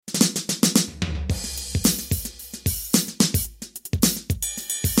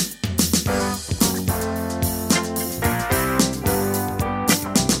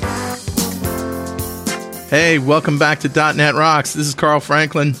Hey, welcome back to .NET Rocks. This is Carl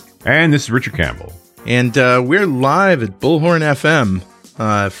Franklin. And this is Richard Campbell. And we're live at Bullhorn FM.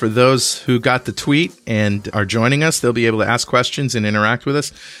 For those who got the tweet and are joining us, they'll be able to ask questions and interact with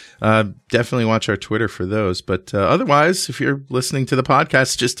us. Definitely watch our Twitter for those. But otherwise, if you're listening to the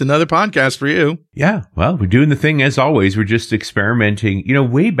podcast, just another podcast for you. Yeah, well, we're doing the thing as always. We're just experimenting. You know,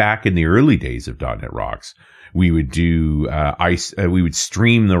 way back in the early days of .NET Rocks, we would do we would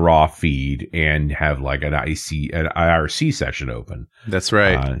stream the raw feed and have like an IRC session open. That's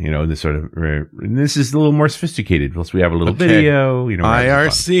right. You know, this sort of and this is a little more sophisticated. Plus, we have a little video. You know,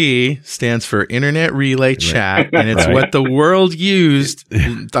 IRC stands for Internet Relay Chat, and it's what the world used.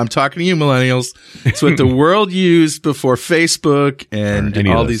 I'm talking to you, millennials. It's what the world used before Facebook and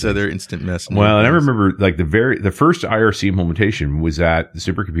all these other instant messaging. Well, and I remember like the first IRC implementation was at the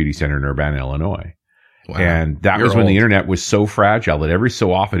Supercomputing Center in Urbana, Illinois. Wow. And that was when the internet was so fragile that every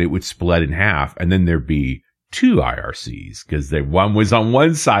so often it would split in half, and then there'd be two IRCs because one was on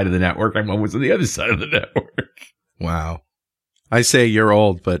one side of the network and one was on the other side of the network. Wow. I say you're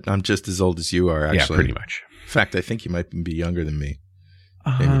old, but I'm just as old as you are, actually. Yeah, pretty much. In fact, I think you might be younger than me.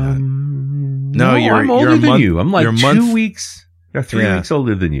 Maybe not. No, I'm older than you. I'm like 2 weeks, 3 weeks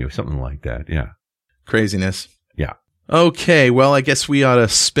older than you, something like that. Yeah. Craziness. Yeah. Okay, well, I guess we ought to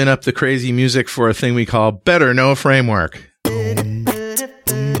spin up the crazy music for a thing we call Better Know Framework. Hey,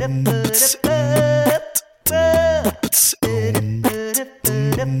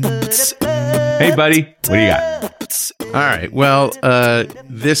 buddy, what do you got? All right, well,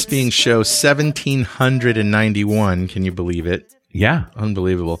 this being show 1791, can you believe it? Yeah.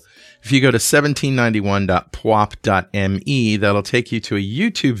 Unbelievable. If you go to 1791.pwop.me, that'll take you to a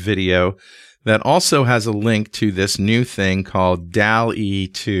YouTube video that also has a link to this new thing called DALL-E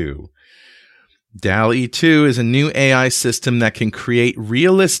 2. DALL-E 2 is a new AI system that can create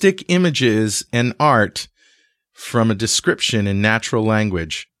realistic images and art from a description in natural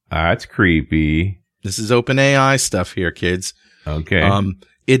language. That's creepy. This is OpenAI stuff here, kids. Okay.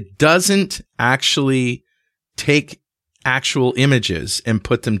 It doesn't actually take actual images and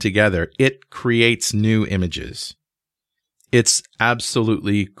put them together. It creates new images. It's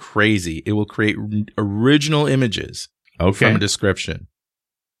absolutely crazy. It will create original images from a description.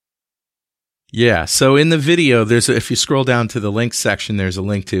 Yeah. So in the video, if you scroll down to the links section, there's a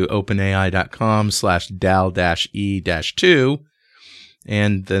link to openai.com/DAL-E-2.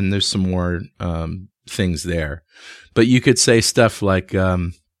 And then there's some more things there. But you could say stuff like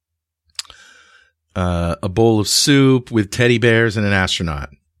a bowl of soup with teddy bears and an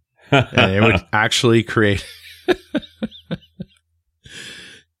astronaut. And it would actually create...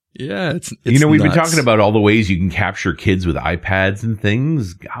 Yeah, it's we've nuts. been talking about all the ways you can capture kids with iPads and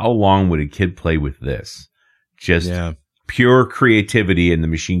things. How long would a kid play with this? Just pure creativity, and the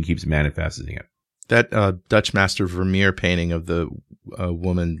machine keeps manifesting it. That Dutch master Vermeer painting of the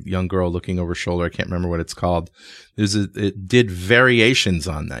young girl looking over her shoulder, I can't remember what it's called. It did variations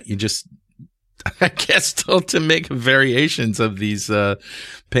on that. You just, I guess, told to make variations of these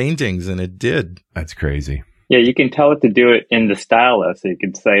paintings, and it did. That's crazy. Yeah, you can tell it to do it in the style of. So you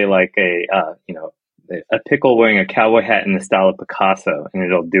could say like a pickle wearing a cowboy hat in the style of Picasso, and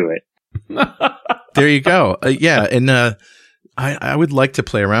it'll do it. There you go. And I would like to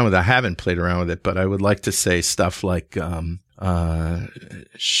play around with it. I haven't played around with it, but I would like to say stuff like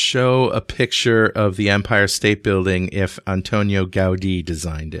show a picture of the Empire State Building if Antonio Gaudí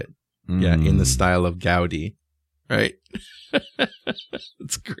designed it. Yeah, in the style of Gaudí. Right?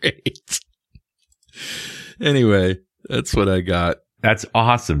 It's great. Anyway, that's what I got. That's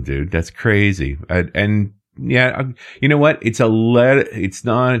awesome, dude. That's crazy. And yeah, you know what? It's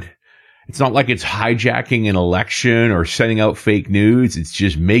not like it's hijacking an election or sending out fake news. It's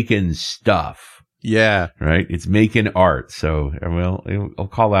just making stuff. Yeah. Right? It's making art. So, well, I'll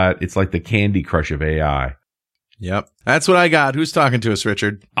call that, it's like the Candy Crush of AI. Yep. That's what I got. Who's talking to us,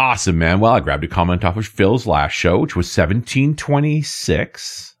 Richard? Awesome, man. Well, I grabbed a comment off of Phil's last show, which was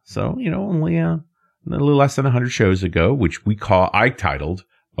 1726. So, only a little less than 100 shows ago, which I titled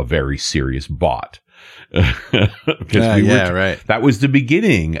A Very Serious Bot. Right. That was the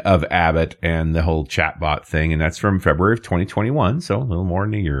beginning of Abbot and the whole chatbot thing. And that's from February of 2021. So a little more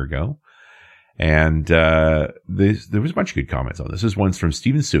than a year ago. And there was a bunch of good comments on this. This one's from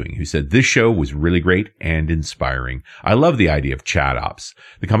Stephen Sewing, who said, "This show was really great and inspiring. I love the idea of ChatOps.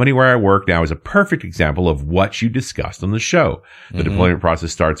 The company where I work now is a perfect example of what you discussed on the show. The deployment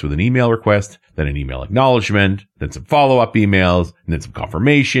process starts with an email request, then an email acknowledgement, then some follow-up emails, and then some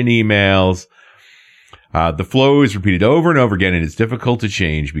confirmation emails. The flow is repeated over and over again, and it's difficult to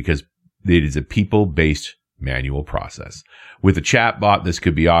change because it is a people-based manual process. With a chatbot, this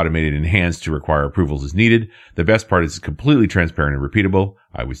could be automated and enhanced to require approvals as needed. The best part is it's completely transparent and repeatable.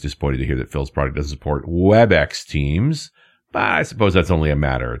 I was disappointed to hear that Phil's product doesn't support WebEx Teams, but I suppose that's only a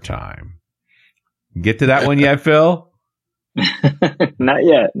matter of time. Get to that one yet, Phil? Not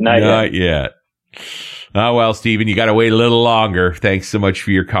yet. Not yet. Oh, well, Stephen, you got to wait a little longer. Thanks so much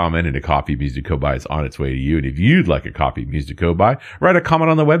for your comment, and a copy of Music to Go By is on its way to you. And if you'd like a copy of Music to Go By, write a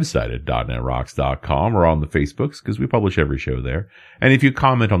comment on the website at .netrocks.com or on the Facebooks, because we publish every show there. And if you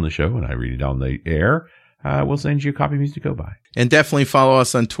comment on the show and I read it on the air, we'll send you a copy of Music to Go By. And definitely follow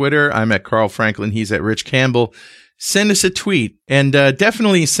us on Twitter. I'm at Carl Franklin. He's at Rich Campbell. Send us a tweet, and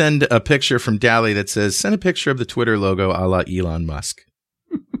definitely send a picture from Dally that says, send a picture of the Twitter logo a la Elon Musk.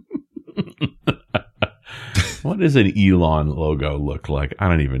 What does an Elon logo look like? I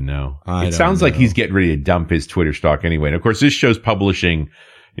don't even know. It sounds like he's getting ready to dump his Twitter stock anyway. And of course, this show's publishing,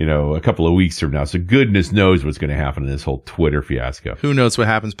 a couple of weeks from now. So goodness knows what's going to happen in this whole Twitter fiasco. Who knows what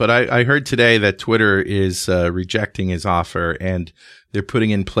happens? But I heard today that Twitter is rejecting his offer, and they're putting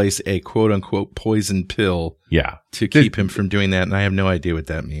in place a quote unquote poison pill to keep him from doing that. And I have no idea what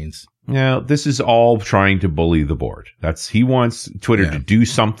that means. Now, this is all trying to bully the board. He wants Twitter to do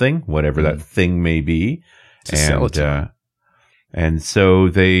something, whatever that thing may be. And so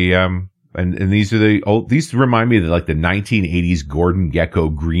they, and these are these remind me of like the 1980s Gordon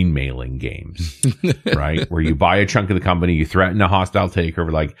Gekko green mailing games, right? Where you buy a chunk of the company, you threaten a hostile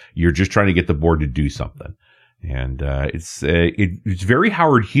takeover, like you're just trying to get the board to do something. And, it's very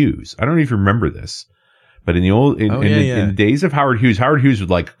Howard Hughes. I don't know if you remember this, but in the days of Howard Hughes would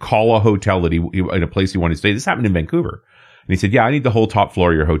like call a hotel that in a place he wanted to stay. This happened in Vancouver. And he said, I need the whole top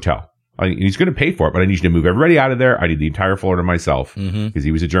floor of your hotel. He's going to pay for it, but I need you to move everybody out of there. I need the entire floor to myself, because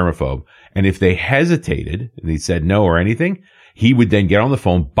he was a germaphobe. And if they hesitated and he said no or anything, he would then get on the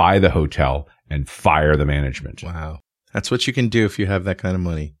phone, buy the hotel, and fire the management. Wow. That's what you can do if you have that kind of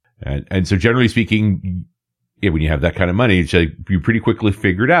money. And so generally speaking, when you have that kind of money, it's like you pretty quickly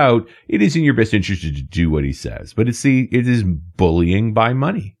figured out it is in your best interest to do what he says. But it is bullying by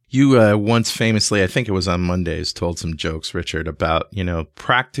money. You once famously, I think it was on Mondays, told some jokes, Richard, about,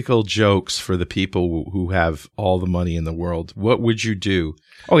 practical jokes for the people who have all the money in the world. What would you do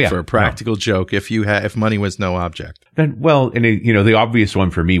for a practical joke if money was no object? The obvious one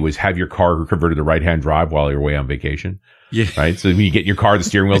for me was have your car converted to right-hand drive while you're away on vacation. Yeah. Right. So when you get in your car, the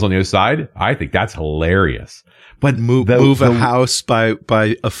steering wheel's on the other side. I think that's hilarious. But move a house by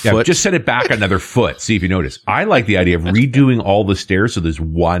a foot. Yeah, just set it back another foot. See if you notice. I like the idea of redoing all the stairs so there's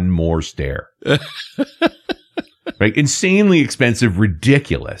one more stair. Right? Insanely expensive,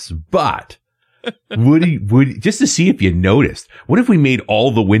 ridiculous. But would just to see if you noticed, what if we made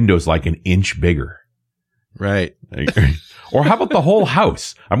all the windows like an inch bigger? Right. Or how about the whole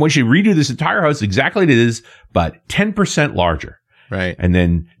house? I want you to redo this entire house exactly as it is, but 10% larger. Right. And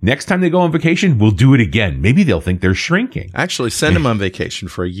then next time they go on vacation, we'll do it again. Maybe they'll think they're shrinking. Actually, send them on vacation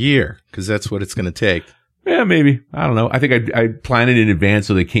for a year, because that's what it's going to take. Yeah, maybe. I don't know. I think I'd plan it in advance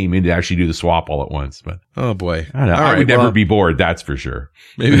so they came in to actually do the swap all at once. But oh boy, I don't know. I would never be bored. That's for sure.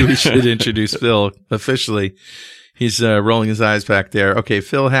 Maybe we should introduce Phil officially. He's rolling his eyes back there. Okay,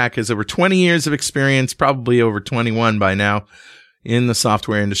 Phil Haack has over 20 years of experience, probably over 21 by now, in the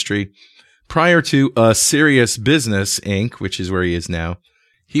software industry. Prior to Serious Business, Inc., which is where he is now,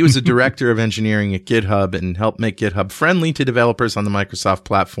 he was a director of engineering at GitHub and helped make GitHub friendly to developers on the Microsoft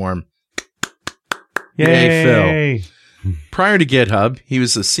platform. Yay, Phil. Prior to GitHub, he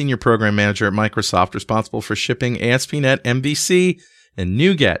was a senior program manager at Microsoft, responsible for shipping ASP.NET MVC and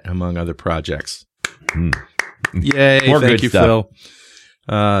NuGet, among other projects. Yay, thank you, Phil.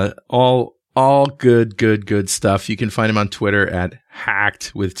 All good stuff. You can find him on Twitter at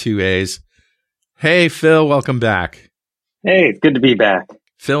Hacked with 2 A's. Hey, Phil, welcome back. Hey, it's good to be back.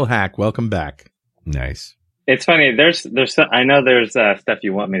 Phil Haack, welcome back. Nice. It's funny. I know there's stuff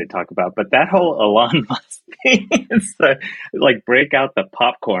you want me to talk about, but that whole Elon Musk thing is like break out the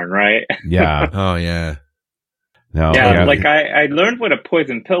popcorn, right? Yeah. Oh yeah. No. Yeah. Like I learned what a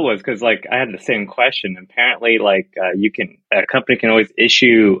poison pill was because like I had the same question. Apparently, like a company can always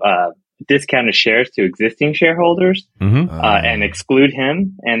issue discounted shares to existing shareholders and exclude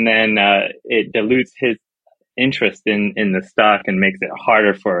him, and then it dilutes his interest in the stock and makes it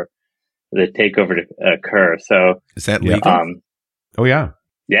harder for the takeover to occur. So is that legal? Oh yeah.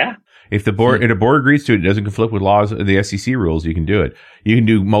 Yeah. If the board agrees to it, it doesn't conflict with laws, the SEC rules, you can do it. You can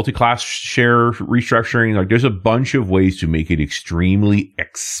do multi-class share restructuring. Like there's a bunch of ways to make it extremely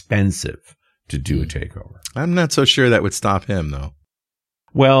expensive to do a takeover. I'm not so sure that would stop him though.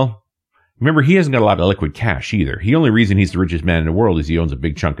 Well, Remember, he hasn't got a lot of liquid cash either. The only reason he's the richest man in the world is he owns a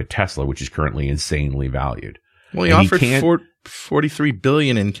big chunk of Tesla, which is currently insanely valued. Well, he offered $43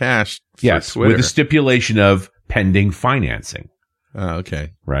 billion in cash for Twitter. With a stipulation of pending financing. Oh,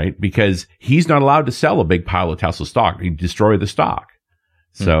 okay. Right? Because he's not allowed to sell a big pile of Tesla stock. He'd destroy the stock.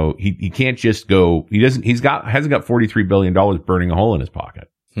 So he can't just go, hasn't got $43 billion burning a hole in his pocket.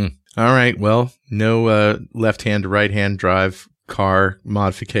 All right. Well, no left-hand to right-hand drive car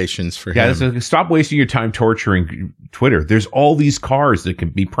modifications for him. Yeah, so stop wasting your time torturing Twitter. There's all these cars that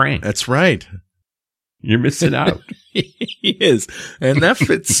can be pranked. That's right. You're missing out. He is. And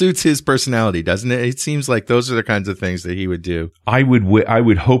that suits his personality, doesn't it? It seems like those are the kinds of things that he would do. I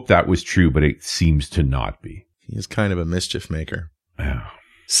would hope that was true, but it seems to not be. He is kind of a mischief maker. Yeah.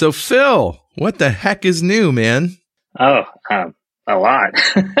 So, Phil, what the heck is new, man? Oh, a lot.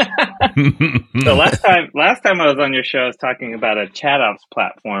 So last time I was on your show, I was talking about a ChatOps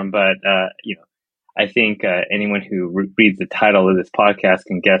platform, but I think anyone who reads the title of this podcast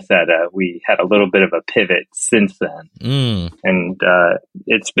can guess that we had a little bit of a pivot since then, and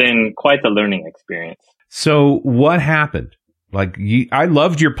it's been quite the learning experience. So what happened? Like, I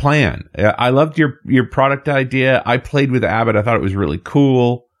loved your plan. I loved your product idea. I played with Abbot. I thought it was really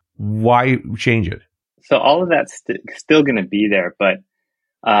cool. Why change it? So all of that's still going to be there, but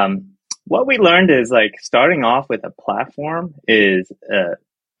what we learned is like starting off with a platform is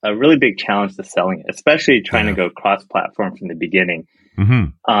a really big challenge to selling it, especially trying to go cross-platform from the beginning.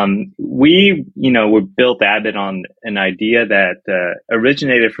 We built Abbot on an idea that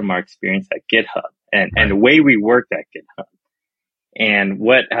originated from our experience at GitHub and the way we worked at GitHub. And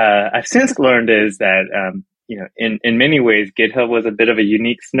what I've since learned is that in many ways, GitHub was a bit of a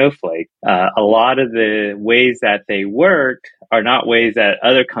unique snowflake. A lot of the ways that they worked are not ways that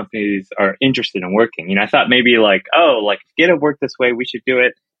other companies are interested in working. I thought maybe if GitHub worked this way, we should do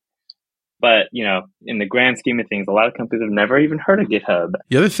it. But, in the grand scheme of things, a lot of companies have never even heard of GitHub.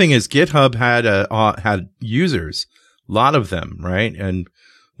 The other thing is GitHub had users, a lot of them, right? And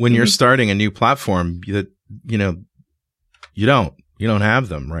when you're starting a new platform, you don't have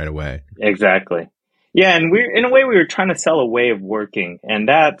them right away. Exactly. Yeah, and we were trying to sell a way of working, and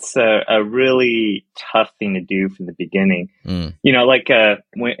that's a really tough thing to do from the beginning.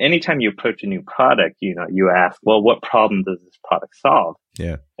 Anytime you approach a new product, you ask, well, what problem does this product solve?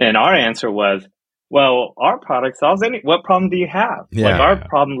 Yeah. And our answer was, well, our product solves what problem do you have? Yeah. Our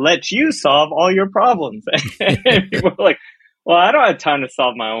problem lets you solve all your problems. And people were like, well, I don't have time to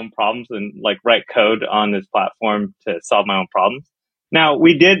solve my own problems and write code on this platform to solve my own problems. Now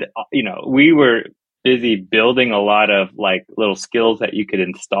we did, we were busy building a lot of little skills that you could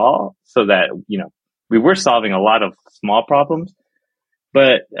install so that, we were solving a lot of small problems,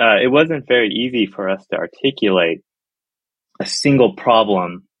 but it wasn't very easy for us to articulate a single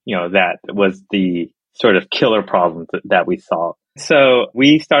problem, that was the sort of killer problem that we solved. So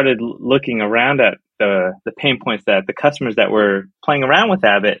we started looking around at the pain points that the customers that were playing around with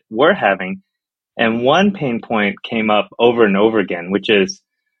Abbot were having. And one pain point came up over and over again, which is,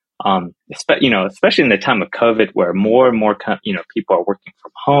 especially in the time of COVID, where more and more, people are working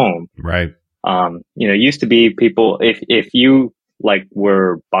from home. Right. It used to be people, if you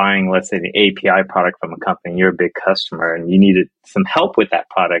were buying, let's say, the API product from a company, you're a big customer and you needed some help with that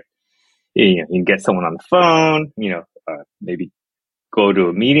product, you can get someone on the phone, maybe go to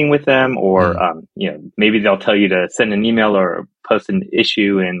a meeting with them, or, maybe they'll tell you to send an email or post an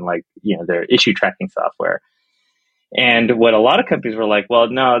issue in their issue tracking software. And what a lot of companies were like, well,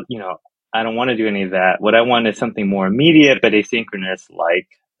 no, I don't want to do any of that. What I want is something more immediate, but asynchronous, like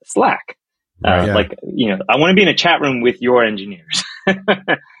Slack. I want to be in a chat room with your engineers.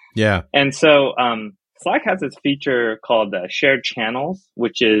 Yeah. And so, Slack has this feature called shared channels,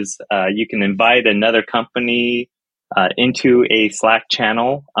 which is, you can invite another company, into a Slack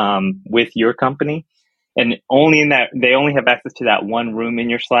channel, with your company. And only in that, they only have access to that one room in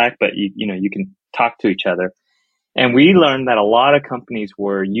your Slack, but you can talk to each other. And we learned that a lot of companies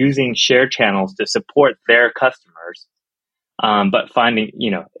were using shared channels to support their customers. But finding,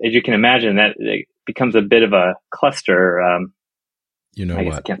 as you can imagine, that it becomes a bit of a cluster. I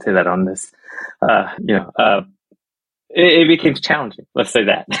guess I can't say that on this. It becomes challenging. Let's say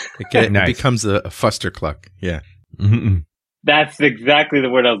that. It becomes a fustercluck. Yeah. Mm-hmm. That's exactly the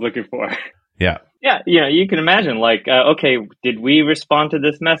word I was looking for. Yeah. Yeah. You can imagine okay, did we respond to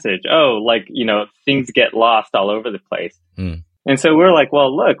this message? Oh, things get lost all over the place. Mm. And so we're like,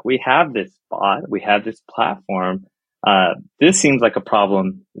 well, look, we have this bot, we have this platform. This seems like a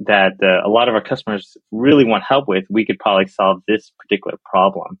problem that a lot of our customers really want help with. We could probably solve this particular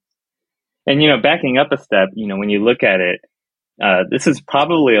problem. And, backing up a step, when you look at it, this is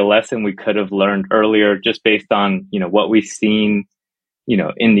probably a lesson we could have learned earlier, just based on, what we've seen,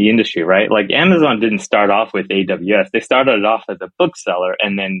 in the industry, right? Like Amazon didn't start off with AWS. They started off as a bookseller,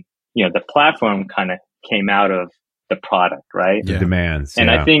 and then, the platform kind of came out of the product, right? The demands. And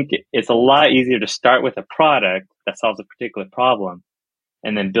I think it's a lot easier to start with a product that solves a particular problem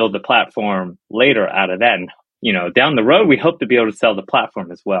and then build the platform later out of that. And, down the road, we hope to be able to sell the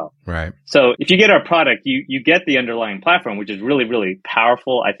platform as well. Right. So if you get our product, you get the underlying platform, which is really, really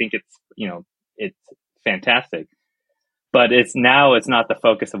powerful. I think it's fantastic, but it's not the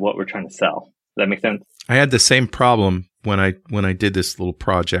focus of what we're trying to sell. Does that make sense? I had the same problem when I did this little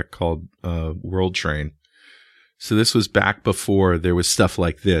project called World Train. So this was back before there was stuff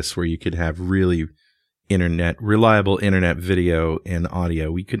like this, where you could have really reliable internet video and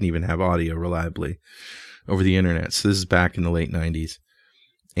audio. We couldn't even have audio reliably over the internet. So this is back in the late 90s.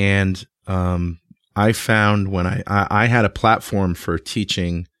 And I found when I had a platform for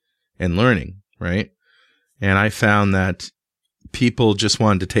teaching and learning, right? And I found that people just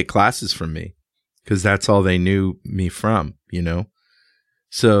wanted to take classes from me because that's all they knew me from,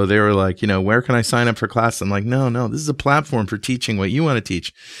 So they were like, where can I sign up for class? I'm like, no, this is a platform for teaching what you want to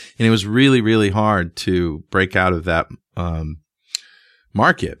teach. And it was really, really hard to break out of that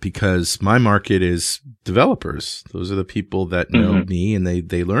market, because my market is developers. Those are the people that know me, and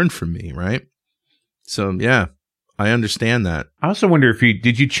they learn from me, right? So yeah, I understand that. I also wonder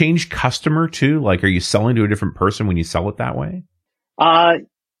did you change customer too? Like, are you selling to a different person when you sell it that way?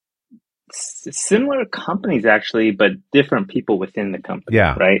 Similar companies actually, but different people within the company.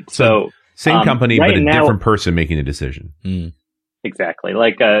 Yeah. Right. So same company, right but a now, different person making the decision. Exactly.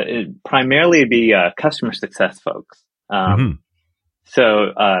 Like, primarily it'd be customer success folks.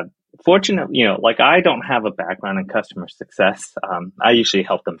 So, fortunately, like I don't have a background in customer success. I usually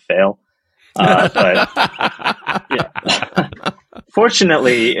help them fail. But yeah.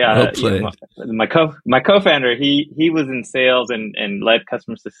 Fortunately, my co-founder, he was in sales and led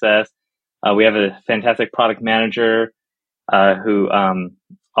customer success. We have a fantastic product manager, who,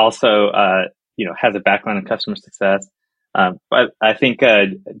 also, has a background in customer success. But I think,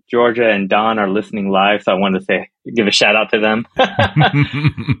 Georgia and Don are listening live, so I wanted to give a shout out to them.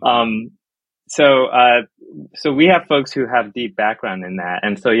 So we have folks who have deep background in that.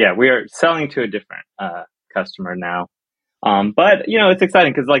 And so, yeah, we are selling to a different, customer now. But it's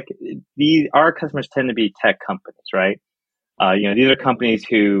exciting because our customers tend to be tech companies, right? These are companies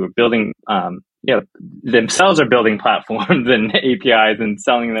who are building, themselves are building platforms and APIs and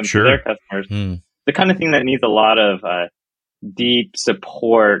selling them to their customers. The kind of thing that needs a lot of, deep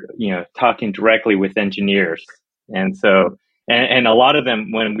support, talking directly with engineers. And so, and a lot of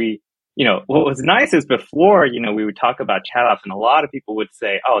them, when what was nice is before, we would talk about ChatOps, and a lot of people would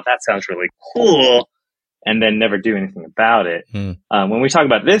say, oh, that sounds really cool, and then never do anything about it. When we talk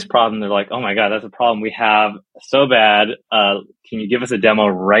about this problem, they're like, oh my God, that's a problem we have so bad. Can you give us a demo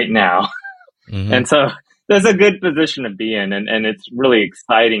right now? And so that's a good position to be in. And it's really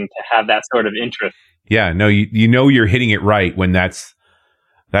exciting to have that sort of interest. Yeah, no, you're hitting it right when that's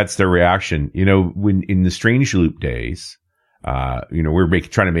their reaction. When in the Strange Loop days, we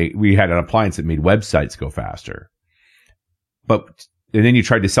had an appliance that made websites go faster. And then you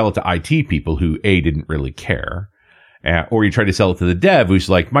tried to sell it to IT people who didn't really care. Or you tried to sell it to the dev who's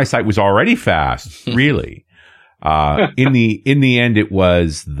like, my site was already fast. Really? In the end, it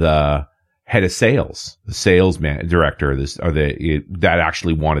was the head of sales, the sales director, that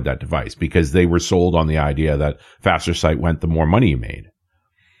actually wanted that device because they were sold on the idea that faster site went, the more money you made.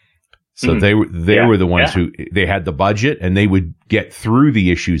 So they were the ones who they had the budget, and they would get through the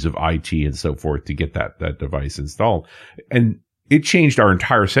issues of IT and so forth to get that device installed. And it changed our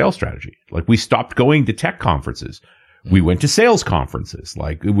entire sales strategy. Like, we stopped going to tech conferences. We went to sales conferences.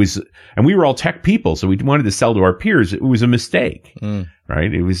 And we were all tech people, so we wanted to sell to our peers. It was a mistake,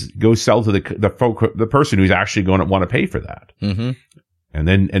 right? It was go sell to the person who's actually going to want to pay for that. And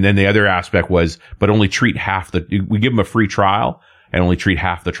then the other aspect was, but only treat we give them a free trial and only treat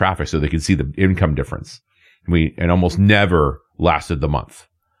half the traffic so they can see the income difference. And almost never lasted the month.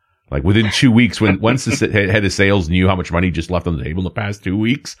 Like, within 2 weeks, once the head of sales knew how much money just left on the table in the past 2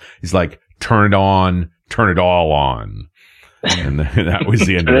 weeks, he's like, turn it all on. And that was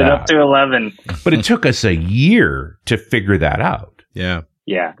the end of that. Up to 11. But it took us a year to figure that out. Yeah.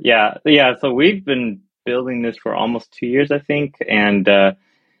 So we've been building this for almost 2 years, I think. And,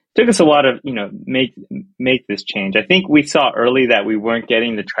 took us a while to, make this change. I think we saw early that we weren't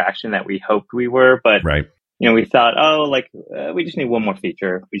getting the traction that we hoped we were, but right. We thought, we just need one more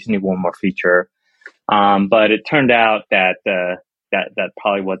feature. But it turned out that that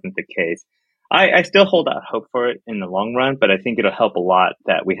probably wasn't the case. I still hold out hope for it in the long run, but I think it'll help a lot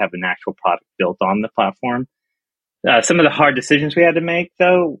that we have an actual product built on the platform. Some of the hard decisions we had to make,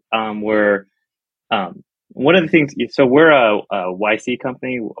 though, were one of the things. So we're a YC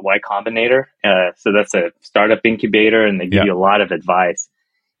company, Y Combinator. So that's a startup incubator, and they give you a lot of advice.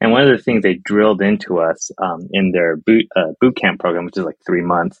 And one of the things they drilled into us in their boot camp program, which is like 3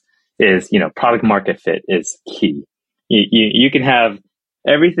 months, is product market fit is key. You can have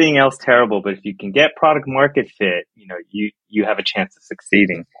everything else terrible, but if you can get product market fit, you have a chance of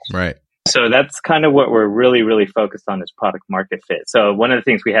succeeding. Right. So that's kind of what we're really, really focused on is product market fit. So one of the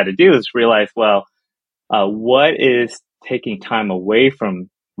things we had to do is realize, well, what is taking time away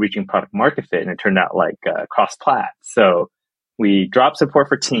from reaching product market fit? And it turned out like cross-plat. So we dropped support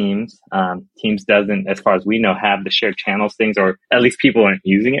for Teams. Teams doesn't, as far as we know, have the shared channels things, or at least people aren't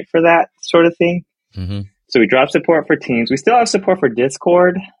using it for that sort of thing. Mm-hmm. So we dropped support for Teams. We still have support for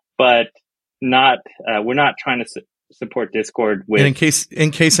Discord, but we're not trying to support Discord with. And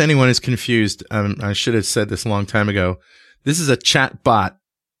in case anyone is confused, I should have said this a long time ago. This is a chatbot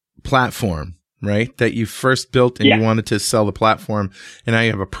platform, right? That you first built and you wanted to sell the platform, and now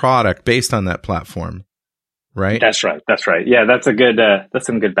you have a product based on that platform, right? That's right. Yeah, that's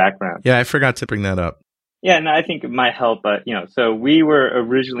some good background. Yeah, I forgot to bring that up. Yeah, and I think it might help. So we were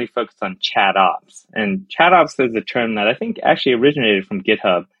originally focused on ChatOps, and ChatOps is a term that I think actually originated from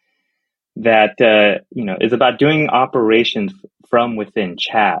GitHub. That is about doing operations from within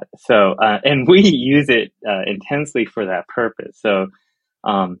chat. So and we use it intensely for that purpose. So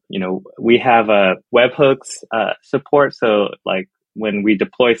we have a webhooks support. So like when we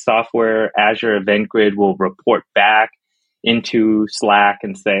deploy software, Azure Event Grid will report back into Slack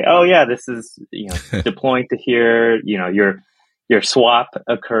and say, oh yeah, this is deploying to here. Your swap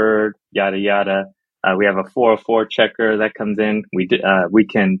occurred, yada yada. We have a 404 checker that comes in. We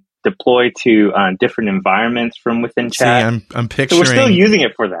can deploy to different environments from within chat. See, I'm picturing. So we're still using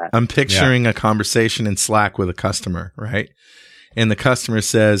it for that. I'm picturing a conversation in Slack with a customer, right? And the customer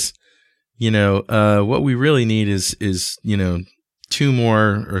says, what we really need is 2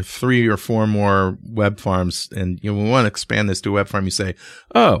 more or 3 or 4 more web farms, and we want to expand this to a web farm. You say,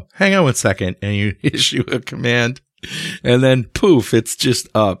 oh, hang on 1 second, and you issue a command, and then poof, it's just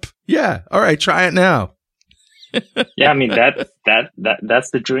up. Yeah, all right, try it now. Yeah, I mean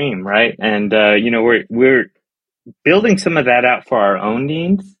that's the dream, right? And we're building some of that out for our own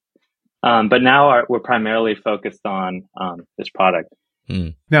needs, but now we're primarily focused on this product.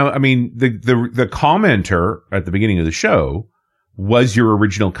 Now, I mean, the commenter at the beginning of the show was your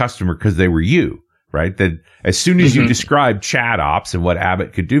original customer because they were you, right? That as soon as you described ChatOps and what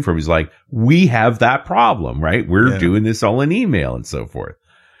Abbot could do for him, he's like, we have that problem, right? We're doing this all in email and so forth.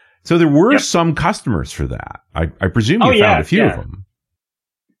 So there were some customers for that. I presume you found a few of them.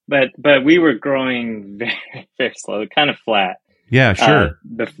 But we were growing very, very slow, kind of flat. Yeah, sure.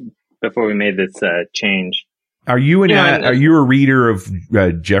 Before we made this change. Are you are you a reader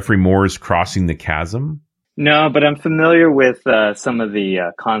of Jeffrey Moore's Crossing the Chasm? No, but I'm familiar with some of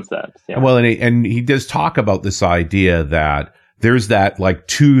the concepts. Yeah. Well, and he does talk about this idea that there's that like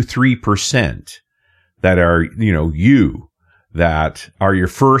 2-3% that are you. That are your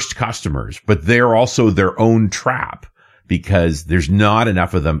first customers, but they're also their own trap because there's not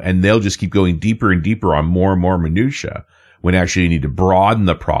enough of them, and they'll just keep going deeper and deeper on more and more minutia when actually you need to broaden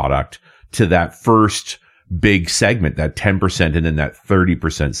the product to that first big segment, that 10% and then that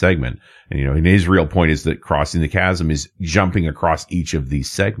 30% segment. And, and his real point is that Crossing the Chasm is jumping across each of these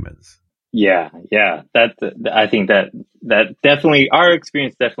segments. Yeah. I think that definitely, our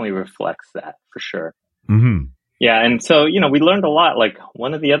experience definitely reflects that for sure. Mm-hmm. Yeah. And so, we learned a lot. Like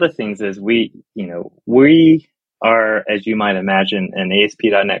one of the other things is we are, as you might imagine, an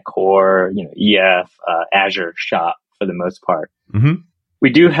ASP.NET Core, EF, Azure shop for the most part. Mm-hmm. We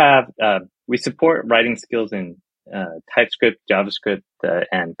do have, we support writing skills in TypeScript, JavaScript,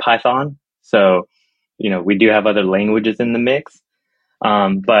 and Python. So, we do have other languages in the mix.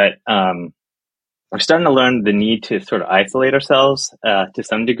 But we're starting to learn the need to sort of isolate ourselves to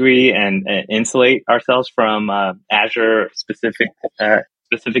some degree and insulate ourselves from Azure specifically.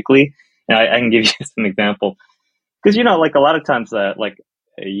 And I can give you some example because like a lot of times like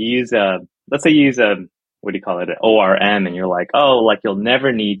you use let's say you use what do you call it, an ORM, and you're like, oh, like you'll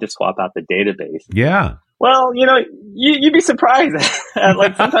never need to swap out the database. Yeah. Well, you'd be surprised.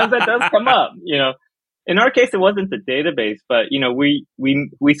 Like sometimes that does come up. In our case, it wasn't the database, but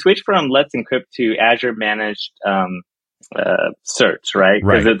we switched from Let's Encrypt to Azure Managed Certs, right?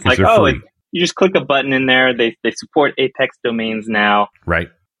 Because it's like, you just click a button in there. They support Apex domains now, right?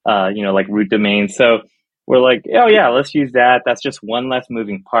 Like root domains. So we're like, oh yeah, let's use that. That's just one less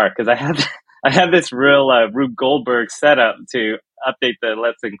moving part. Because I have this real Rube Goldberg setup to update the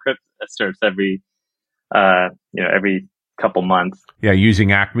Let's Encrypt certs every couple months. Yeah,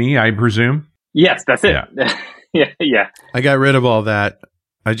 using Acme, I presume. Yes, that's it. Yeah. I got rid of all that.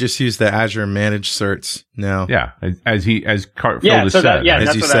 I just use the Azure managed certs now. Yeah, as Phil just said. That's as what you I was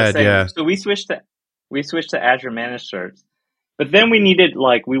said, saying. yeah. So we switched to Azure managed certs, but then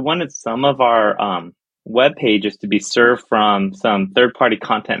we wanted some of our web pages to be served from some third-party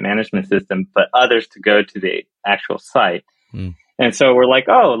content management system, but others to go to the actual site. And so we're like,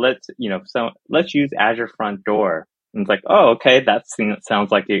 oh, let's use Azure Front Door. And it's like, oh, okay, that sounds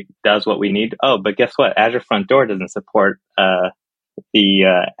like it does what we need. Oh, but guess what? Azure Front Door doesn't support the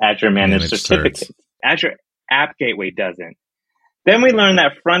Azure Managed Certificates. Azure App Gateway doesn't. Then we learned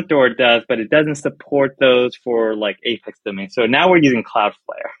that Front Door does, but it doesn't support those for like Apex domains. So now we're using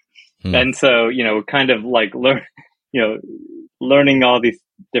Cloudflare. And so, we're kind of like learning all these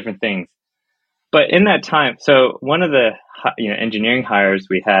different things. But in that time, so one of the engineering hires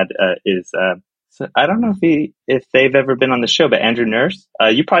we had is so I don't know if they've ever been on the show, but Andrew Nurse.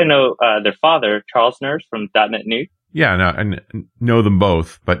 You probably know their father, Charles Nurse from .NET New. Yeah, no, I know them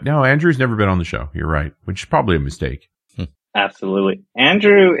both, but no, Andrew's never been on the show. You're right, which is probably a mistake. Absolutely,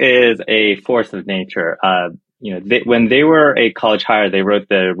 Andrew is a force of nature. When they were a college hire, they wrote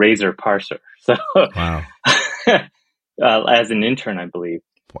the Razor parser. So, wow. As an intern, I believe.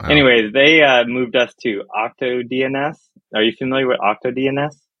 Wow. Anyways, they moved us to OctoDNS. Are you familiar with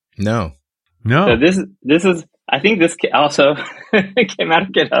OctoDNS? No. So this is, I think this also came out of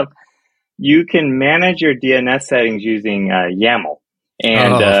GitHub. You can manage your DNS settings using YAML.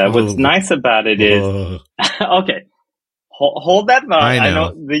 And what's nice about it is, okay, hold that thought. I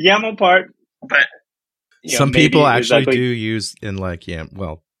know the YAML part, but some people actually do use in like YAML.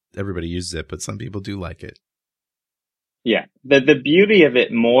 Well, everybody uses it, but some people do like it. Yeah. The beauty of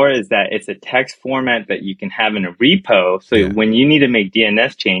it more is that it's a text format that you can have in a repo. So when you need to make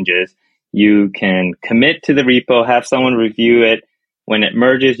DNS changes, you can commit to the repo, have someone review it. When it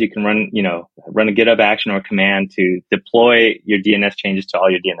merges, you can run a GitHub action or command to deploy your DNS changes to all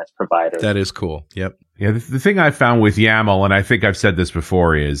your DNS providers. That is cool. Yep. Yeah. The thing I found with YAML, and I think I've said this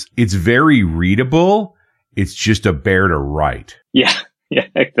before, is it's very readable. It's just a bear to write. Yeah. Yeah,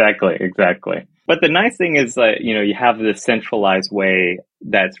 exactly. But the nice thing is that, you have this centralized way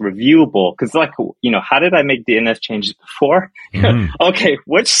that's reviewable. Cause how did I make DNS changes before? Okay.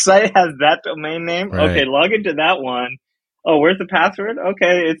 Which site has that domain name? Right. Okay. Log into that one. Oh, where's the password?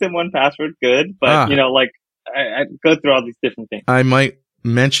 Okay. It's in 1Password. Good. But I go through all these different things. I might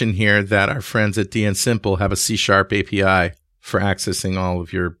mention here that our friends at DN Simple have a C# API for accessing all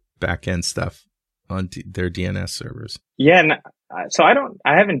of your backend stuff on their DNS servers. Yeah. And so I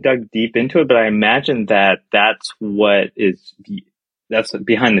haven't dug deep into it, but I imagine that's behind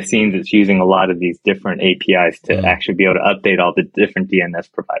the scenes. It's using a lot of these different APIs to actually be able to update all the different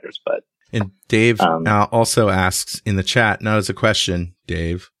DNS providers. And Dave also asks in the chat, not as a question,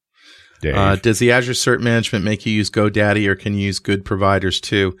 Dave. Does the Azure Cert Management make you use GoDaddy, or can you use good providers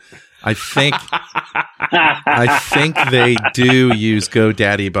too? I think they do use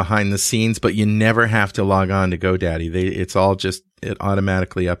GoDaddy behind the scenes, but you never have to log on to GoDaddy. It's all just, it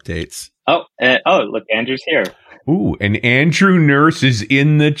automatically updates. Oh, look, Andrew's here. Ooh, and Andrew Nurse is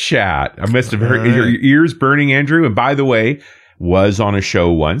in the chat. I must have heard your ears burning, Andrew. And by the way, was on a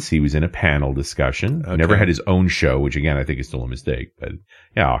show once. He was in a panel discussion. Okay. Never had his own show, which again, I think is still a mistake. But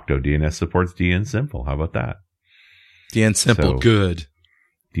yeah, OctoDNS supports DN Simple. How about that? DN Simple, good.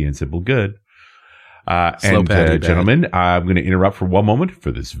 DN Simple, good. Gentlemen, I'm going to interrupt for one moment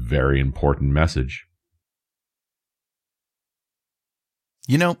for this very important message.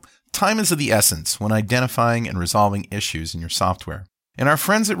 Time is of the essence when identifying and resolving issues in your software. And our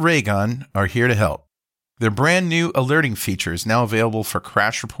friends at Raygun are here to help. Their brand new alerting feature is now available for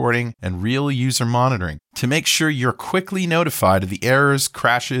crash reporting and real user monitoring to make sure you're quickly notified of the errors,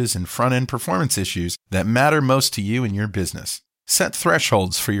 crashes, and front-end performance issues that matter most to you and your business. Set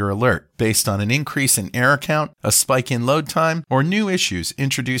thresholds for your alert based on an increase in error count, a spike in load time, or new issues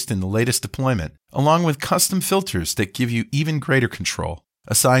introduced in the latest deployment, along with custom filters that give you even greater control.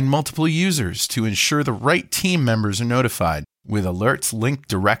 Assign multiple users to ensure the right team members are notified, with alerts linked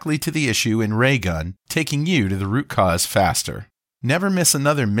directly to the issue in Raygun, taking you to the root cause faster. Never miss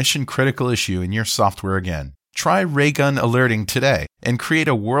another mission-critical issue in your software again. Try Raygun Alerting today and create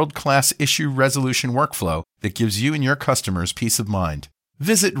a world-class issue resolution workflow that gives you and your customers peace of mind.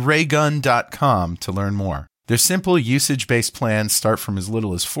 Visit raygun.com to learn more. Their simple usage-based plans start from as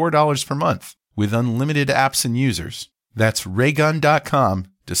little as $4 per month, with unlimited apps and users. That's raygun.com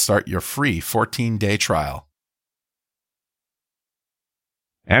to start your free 14-day trial.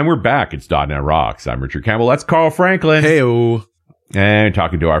 And we're back. It's .NET Rocks. I'm Richard Campbell. That's Carl Franklin. Hey-o. And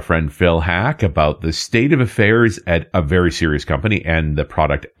talking to our friend Phil Haack about the state of affairs at a very serious company and the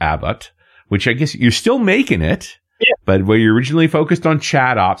product Abbot, which I guess you're still making it. Yeah. But where you originally focused on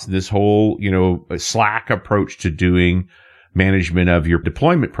ChatOps, this whole, Slack approach to doing management of your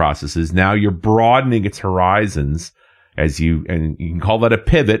deployment processes, now you're broadening its horizons and you can call that a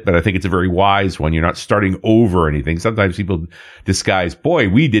pivot, but I think it's a very wise one. You're not starting over anything. Sometimes people disguise, boy,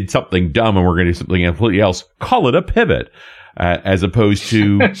 we did something dumb and we're going to do something completely else. Call it a pivot. As opposed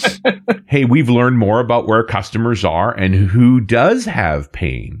to, hey, we've learned more about where customers are and who does have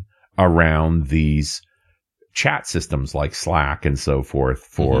pain around these chat systems like Slack and so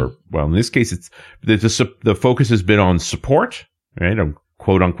forth well, in this case, it's the focus has been on support, right? On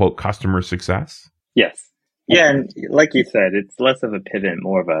quote unquote customer success. Yes. Yeah. And like you said, it's less of a pivot,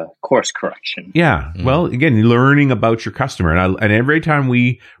 more of a course correction. Yeah. Well, again, learning about your customer. And every time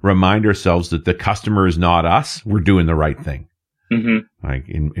we remind ourselves that the customer is not us, we're doing the right thing. Mm-hmm. Like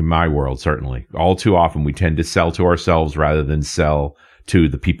in my world, certainly. All too often, we tend to sell to ourselves rather than sell to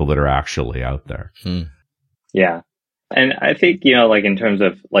the people that are actually out there. Yeah. And I think, like in terms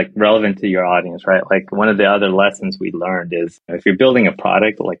of like relevant to your audience, right? Like one of the other lessons we learned is if you're building a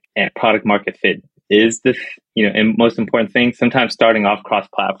product, like product market fit is the, and most important thing. Sometimes starting off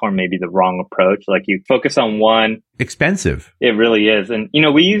cross-platform may be the wrong approach. Like you focus on one. Expensive. It really is. And,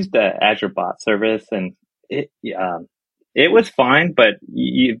 we used the Azure bot service and it was fine, but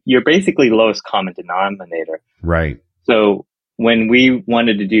you're basically lowest common denominator. Right. So when we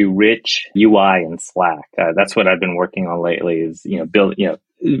wanted to do rich UI in Slack, that's what I've been working on lately is, leveraging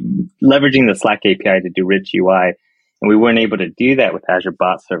the Slack API to do rich UI. And we weren't able to do that with Azure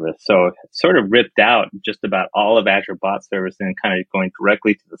Bot Service. So it sort of ripped out just about all of Azure Bot Service and kind of going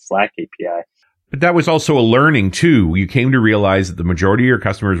directly to the Slack API. But that was also a learning too. You came to realize that the majority of your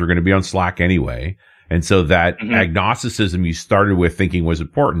customers were going to be on Slack anyway. And so that agnosticism you started with thinking was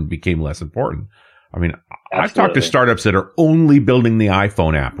important became less important. I mean, Absolutely. I've talked to startups that are only building the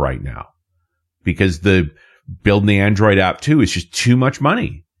iPhone app right now because building the Android app too is just too much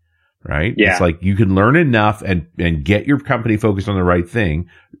money. Right? Yeah. It's like you can learn enough and get your company focused on the right thing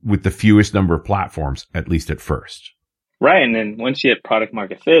with the fewest number of platforms, at least at first. Right. And then once you hit product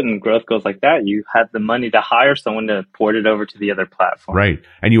market fit and growth goes like that, you have the money to hire someone to port it over to the other platform. Right.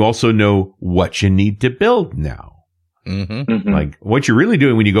 And you also know what you need to build now. Like what you're really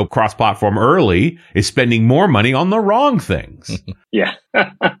doing when you go cross-platform early is spending more money on the wrong things. Yeah.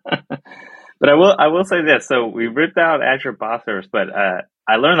 But I will say this. So we ripped out Azure Bot Service, but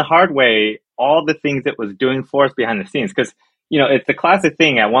I learned the hard way all the things it was doing for us behind the scenes. Because, it's the classic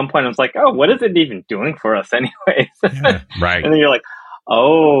thing. At one point, I was like, oh, what is it even doing for us anyways? Yeah, right. And then you're like,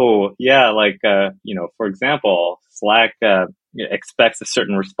 oh, yeah, like, for example, Slack expects a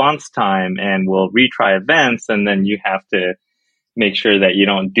certain response time and will retry events. And then you have to make sure that you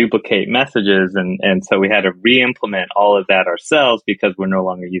don't duplicate messages. And so we had to re-implement all of that ourselves because we're no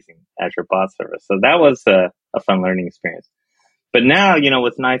longer using Azure Bot Service. So that was a fun learning experience. But now,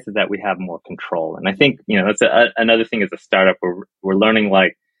 what's nice is that we have more control. And I think, that's another thing as a startup, we're learning,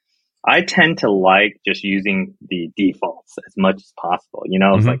 like, I tend to like just using the defaults as much as possible.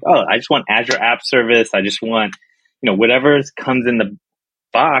 It's like, oh, I just want Azure App Service. I just want, whatever comes in the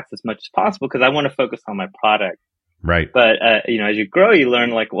box as much as possible because I want to focus on my product. Right. But, as you grow, you learn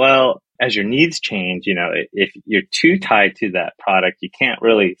like, well, as your needs change, if you're too tied to that product, you can't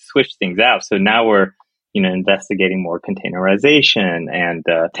really switch things out. So now we're, investigating more containerization and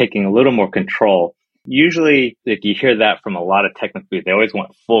taking a little more control. Usually, like you hear that from a lot of technical people, they always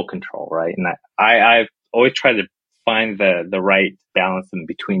want full control, right? And I've always tried to find the right balance in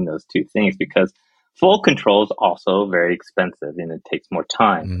between those two things because full control is also very expensive and it takes more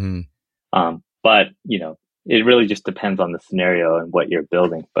time. But, it really just depends on the scenario and what you're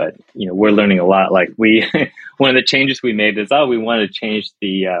building. But, we're learning a lot. Like one of the changes we made is, we want to change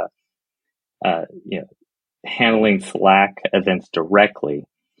the, handling Slack events directly.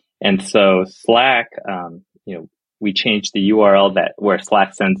 And so Slack, we changed the URL where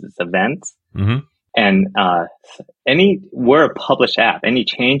Slack sends its events. And we're a published app. Any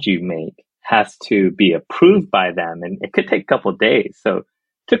change you make has to be approved by them. And it could take a couple of days. So it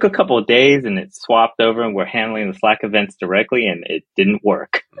took a couple of days and it swapped over and we're handling the Slack events directly and it didn't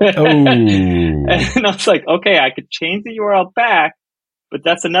work. And I was like, okay, I could change the URL back, but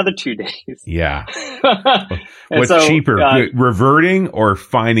that's another 2 days. Yeah. What's cheaper, reverting or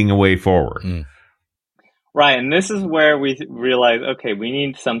finding a way forward? Right. And this is where we realize, okay, we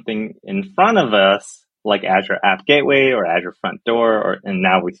need something in front of us like Azure App Gateway or Azure Front Door, and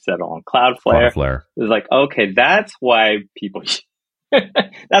now we settle on Cloudflare. It's like, okay, that's why people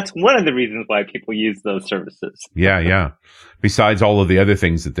That's one of the reasons why people use those services. Yeah. Besides all of the other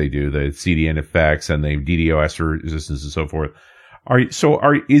things that they do, the CDN effects and the DDoS resistance and so forth.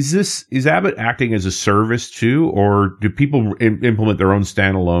 Is Abbot acting as a service too, or do people implement their own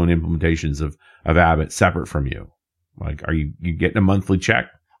standalone implementations of Abbot separate from you? Like, are you getting a monthly check?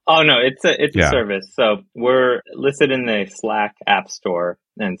 Oh no, it's a service. So we're listed in the Slack app store.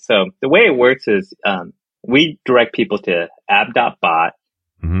 And so the way it works is, we direct people to ab.bot,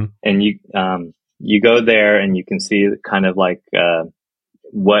 and you go there and you can see kind of like,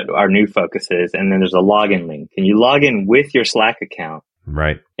 what our new focus is. And then there's a login link, and you log in with your Slack account.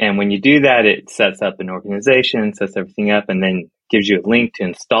 Right. And when you do that, it sets up an organization, sets everything up, and then gives you a link to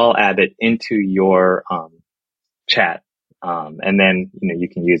install Abbot into your, chat. And then, you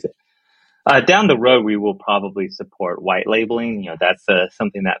can use it. Down the road, we will probably support white labeling. That's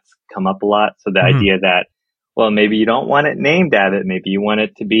something that's come up a lot. So the idea that, well, maybe you don't want it named Abbot. Maybe you want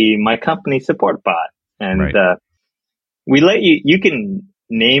it to be my company support bot. And, we let you can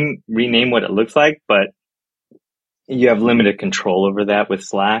rename what it looks like, but you have limited control over that with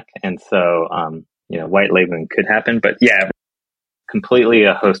Slack. And so, white labeling could happen, but yeah, completely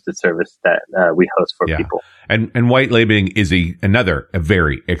a hosted service that we host for people. And white labeling is another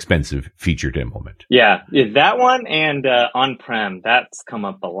very expensive feature to implement. Yeah, that one and on-prem, that's come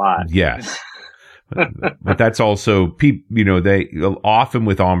up a lot. Yes. But that's also, they often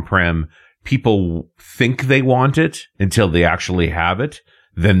with on-prem, people think they want it until they actually have it.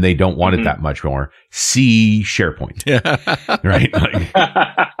 Then they don't want it that much more. See SharePoint. Right?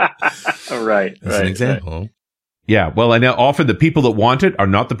 Right. That's an example. Right. Yeah. Well, and often the people that want it are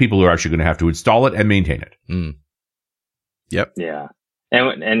not the people who are actually going to have to install it and maintain it. Yep. Yeah.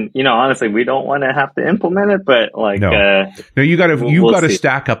 And honestly, we don't want to have to implement it, but no, you got to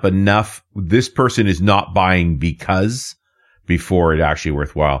stack up enough. This person is not buying because before it actually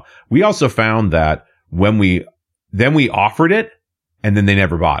worthwhile. We also found that when we offered it and then they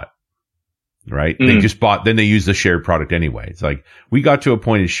never bought it, right? They just bought, then they used the shared product anyway. It's like we got to a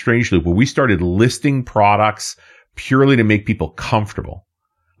point in Strange Loop where we started listing products purely to make people comfortable.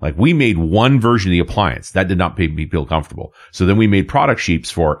 Like we made one version of the appliance that did not make me feel comfortable. So then we made product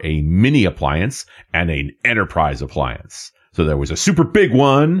sheets for a mini appliance and an enterprise appliance. So there was a super big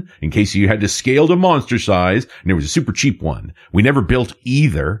one in case you had to scale to monster size, and there was a super cheap one. We never built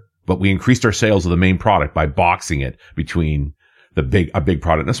either, but we increased our sales of the main product by boxing it between a big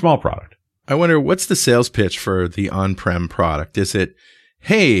product and a small product. I wonder, what's the sales pitch for the on-prem product? Is it,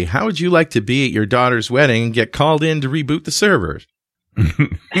 hey, how would you like to be at your daughter's wedding and get called in to reboot the servers?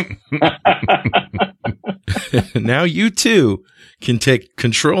 Now you too can take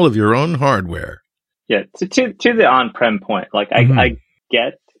control of your own hardware. Yeah, to the on-prem point, like I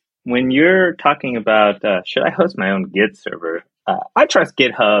get when you're talking about should I host my own Git server? I trust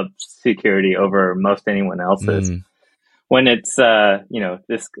GitHub security over most anyone else's. When it's a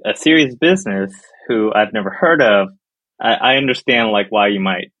serious business who I've never heard of, I understand like why you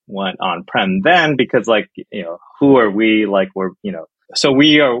might want on-prem then, because who are we? So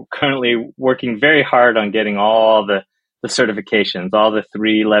we are currently working very hard on getting all the certifications, all the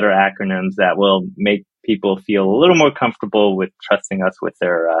 3-letter acronyms that will make people feel a little more comfortable with trusting us with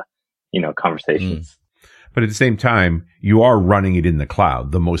their, conversations. But at the same time, you are running it in the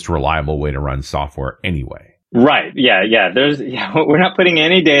cloud, the most reliable way to run software anyway. Right. Yeah. We're not putting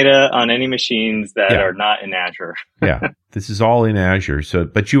any data on any machines that are not in Azure. This is all in Azure. So,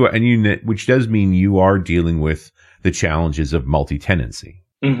 but which does mean you are dealing with the challenges of multi-tenancy,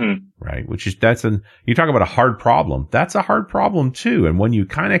 right? You talk about a hard problem. That's a hard problem too, and one you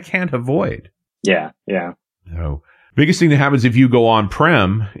kind of can't avoid. Yeah. So, biggest thing that happens if you go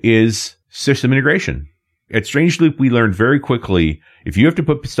on-prem is system integration. At Strange Loop, we learned very quickly, if you have to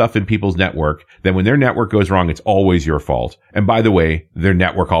put stuff in people's network, then when their network goes wrong, it's always your fault. And by the way, their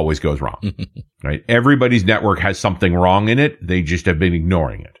network always goes wrong, right? Everybody's network has something wrong in it. They just have been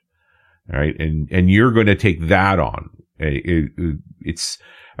ignoring it, right? And you're going to take that on. If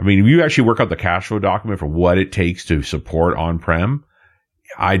you actually work out the cash flow document for what it takes to support on-prem,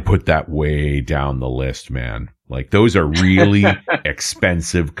 I'd put that way down the list, man. Like those are really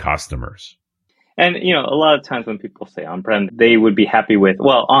expensive customers. And, a lot of times when people say on-prem, they would be happy with,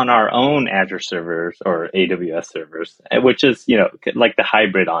 on our own Azure servers or AWS servers, which is, like the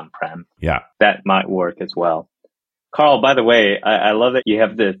hybrid on-prem. Yeah. That might work as well. Carl, by the way, I love that you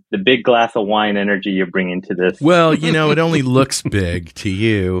have the big glass of wine energy you're bringing to this. Well, it only looks big to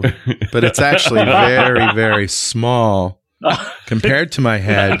you, but it's actually very, very small compared to my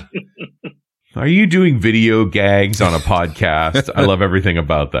head. Are you doing video gags on a podcast? I love everything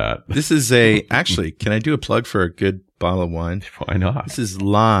about that. This is actually, can I do a plug for a good bottle of wine. Why not? This is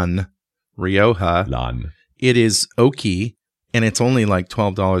Lan Rioja. Lan. It is oaky, and it's only like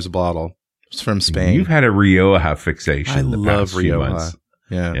 $12 a bottle. It's from Spain. You've had a Rioja fixation. I the love past few Rioja. months.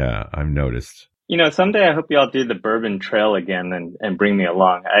 Yeah. Yeah, I've noticed. Someday I hope y'all do the Bourbon Trail again and bring me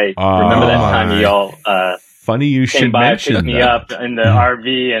along. I remember that time y'all funny you came should by, mention picked me that. up in the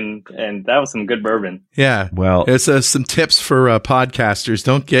RV, and that was some good bourbon. Yeah. Well, it's some tips for podcasters.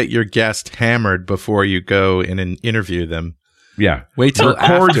 Don't get your guest hammered before you go in and interview them. yeah. Wait till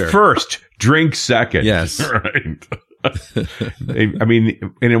record after. first, drink second. Yes. Right. I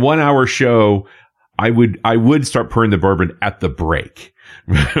mean, in a 1 hour show, I would start pouring the bourbon at the break.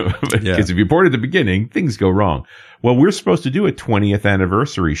 Because if you pour it at the beginning, things go wrong. Well, we're supposed to do a 20th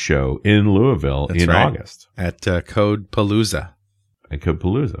anniversary show in Louisville in August. At Code Palooza. At Code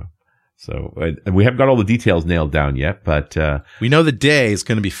Palooza. So and we haven't got all the details nailed down yet, but we know the day is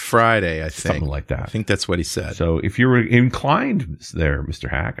going to be Friday, I think. Something like that. I think that's what he said. So if you're inclined there,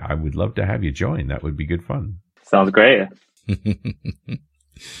 Mr. Haack, I would love to have you join. That would be good fun. Sounds great.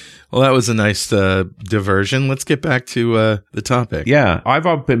 Well, that was a nice diversion. Let's get back to the topic. Yeah,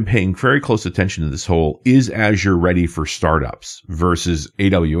 I've been paying very close attention to this whole, is Azure ready for startups versus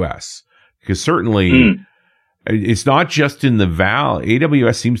AWS? Because certainly it's not just in the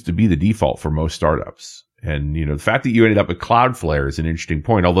AWS seems to be the default for most startups. And, the fact that you ended up with Cloudflare is an interesting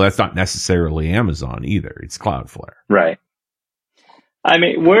point, although that's not necessarily Amazon either. It's Cloudflare. Right. I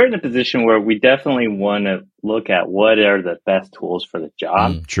mean, we're in a position where we definitely want to look at what are the best tools for the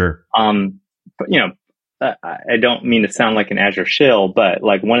job. Sure. But I don't mean to sound like an Azure shill, but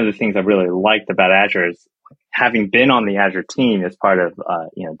like one of the things I really liked about Azure is having been on the Azure team as part of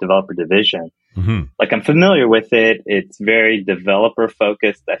developer division. Mm-hmm. Like I'm familiar with it. It's very developer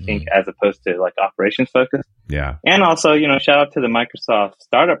focused, I think, as opposed to like operations focused. Yeah. And also, shout out to the Microsoft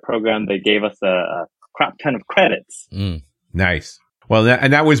startup program. They gave us a crap ton of credits. Nice. Well,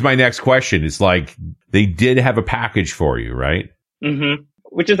 that was my next question. It's like they did have a package for you, right? Mm-hmm.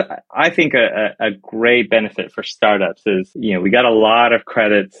 Which is, I think, a great benefit for startups is, we got a lot of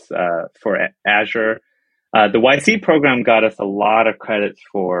credits for Azure. The YC program got us a lot of credits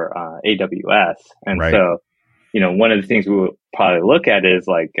for AWS. And right. So, one of the things we will probably look at is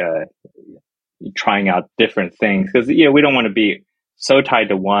like trying out different things because, we don't want to be so tied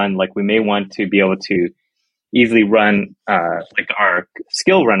to one. Like we may want to be able to easily run like our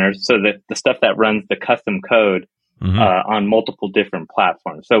skill runners, so that the stuff that runs the custom code on multiple different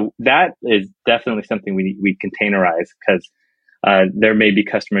platforms. So that is definitely something we containerize because there may be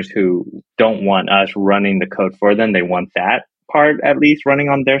customers who don't want us running the code for them. They want that part at least running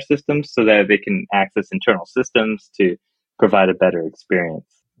on their systems so that they can access internal systems to provide a better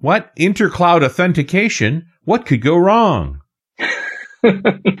experience. What? Intercloud authentication? What could go wrong?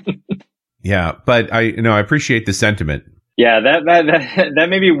 Yeah, but I appreciate the sentiment. Yeah, that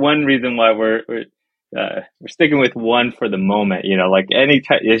may be one reason why we're sticking with one for the moment. Like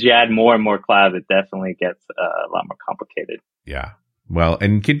as you add more and more cloud, it definitely gets a lot more complicated. Yeah. Well,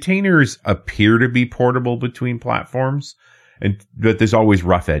 and containers appear to be portable between platforms, but there's always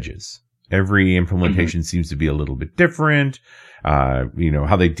rough edges. Every implementation seems to be a little bit different.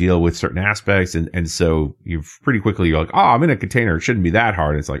 How they deal with certain aspects. And so you're like, I'm in a container. It shouldn't be that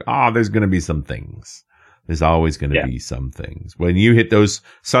hard. It's like, there's going to be some things. There's always going to be some things. When you hit those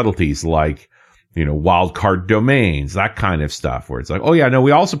subtleties like, wildcard domains, that kind of stuff where it's like,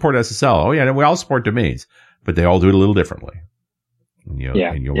 we all support SSL. We all support domains, but they all do it a little differently. And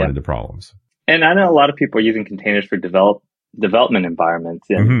you'll run into problems. And I know a lot of people are using containers for development environments.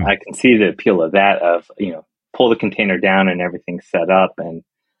 And I can see the appeal of that pull the container down and everything's set up. And,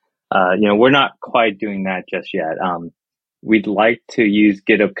 we're not quite doing that just yet. We'd like to use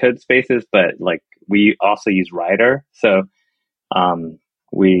GitHub code spaces, but like we also use Rider. So, and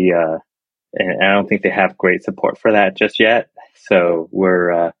I don't think they have great support for that just yet. So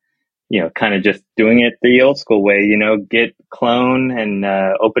we're, kind of just doing it the old school way, git clone and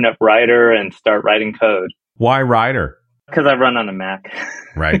open up Rider and start writing code. Why Rider? Because I run on a Mac.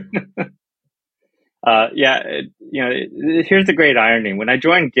 Right. Here's the great irony. When I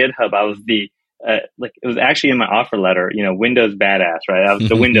joined GitHub, I was it was actually in my offer letter, Windows badass, right? I was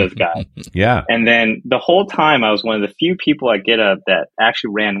the Windows guy. Yeah. And then the whole time I was one of the few people at GitHub that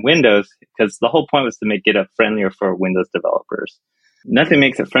actually ran Windows because the whole point was to make GitHub friendlier for Windows developers. Nothing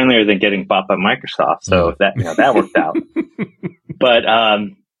makes it friendlier than getting bought by Microsoft. So that worked out. But,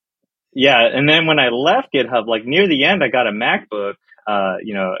 and then when I left GitHub, like near the end, I got a MacBook,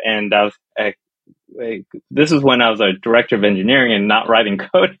 and this is when I was a director of engineering and not writing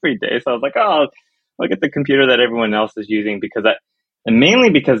code every day. So I was like, I'll get the computer that everyone else is using mainly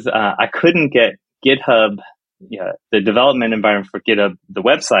because I couldn't get GitHub the development environment for GitHub, the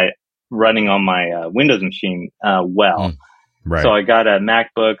website, running on my Windows machine well. Right. So I got a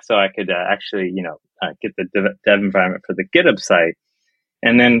MacBook so I could actually, get the dev environment for the GitHub site.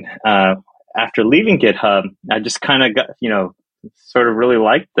 And then after leaving GitHub, I just kind of got, sort of really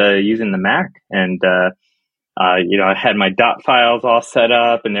liked using the Mac. And, I had my dot files all set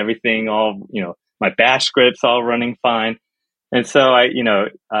up and everything all, my bash scripts all running fine. And so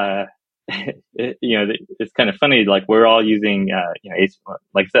it's kind of funny, like we're all using,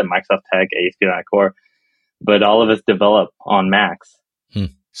 like I said, Microsoft Tech, ASP.NET Core, but all of us develop on Macs.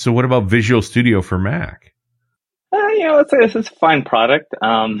 So what about Visual Studio for Mac? It's a fine product.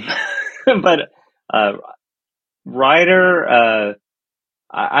 But Writer,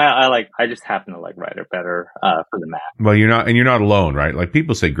 I just happen to like Writer better for the Mac. Well, you're not alone, right? Like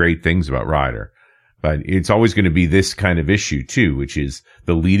people say great things about Writer, but it's always going to be this kind of issue too, which is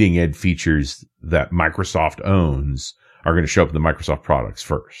the leading edge features that Microsoft owns are going to show up in the Microsoft products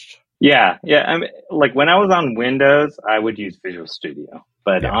first. Yeah. I mean, like when I was on Windows, I would use Visual Studio,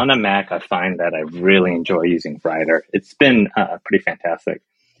 but on a Mac, I find that I really enjoy using Writer. It's been pretty fantastic.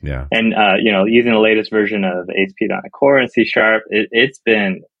 Yeah. And, using the latest version of ASP.NET Core and C#,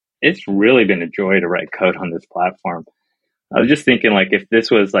 it's really been a joy to write code on this platform. I was just thinking, like, if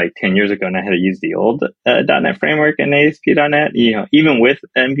this was like 10 years ago and I had to use the old .NET framework and ASP.NET, even with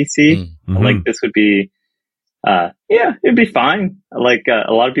MVC, like this would be, it'd be fine. Like,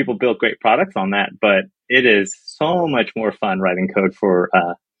 a lot of people build great products on that, but it is so much more fun writing code for,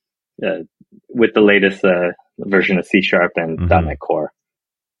 with the latest, version of C# and .NET Core.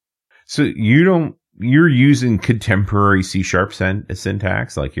 So you're using contemporary C#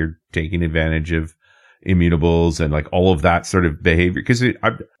 syntax, like you're taking advantage of immutables and like all of that sort of behavior. Cause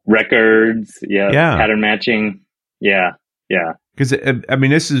records. Pattern matching. Yeah. Cause I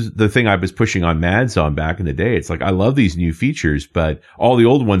mean, this is the thing I was pushing on Mads on back in the day. It's like, I love these new features, but all the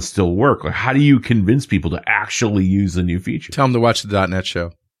old ones still work. Like, how do you convince people to actually use the new feature? Tell them to watch the .NET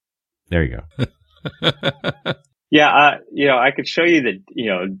show. There you go. Yeah, I could show you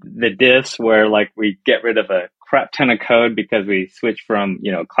the diffs where like we get rid of a crap ton of code because we switch from,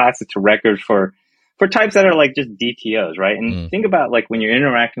 classes to records for types that are like just DTOs, right? And think about like when you're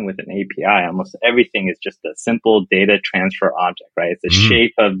interacting with an API, almost everything is just a simple data transfer object, right? It's the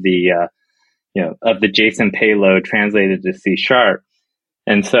shape of the, of the JSON payload translated to C#.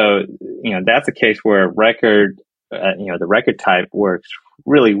 And so, that's a case where record, the record type works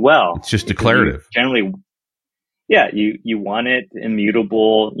really well. It's just declarative. Generally, yeah, you want it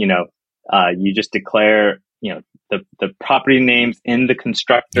immutable, you just declare, the property names in the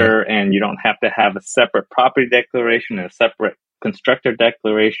constructor and you don't have to have a separate property declaration and a separate constructor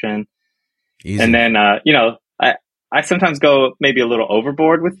declaration. Easy. And then, I sometimes go maybe a little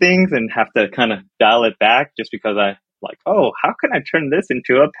overboard with things and have to kind of dial it back just because I like, oh, how can I turn this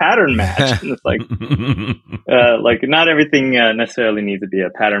into a pattern match? And it's like, not everything necessarily needs to be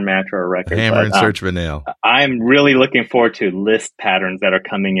a pattern match or a record. Hammer in search of a nail. I'm really looking forward to list patterns that are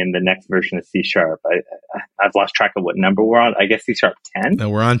coming in the next version of C#. I've lost track of what number we're on. I guess C# 10? No,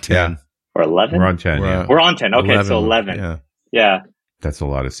 we're on 10. Or 11? We're on 10, We're on 10. Okay, 11, so 11. Yeah. That's a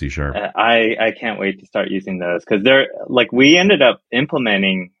lot of C#. I can't wait to start using those because they're like, we ended up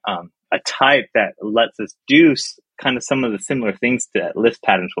implementing a type that lets us do kind of some of the similar things that list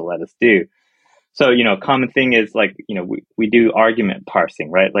patterns will let us do. So, common thing is like, we do argument parsing,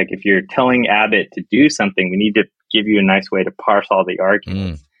 right? Like if you're telling Abbot to do something, we need to give you a nice way to parse all the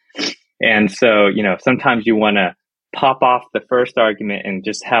arguments. And so, sometimes you want to pop off the first argument and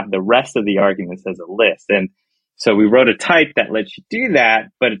just have the rest of the arguments as a list. And so we wrote a type that lets you do that,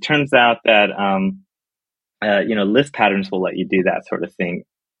 but it turns out that, list patterns will let you do that sort of thing,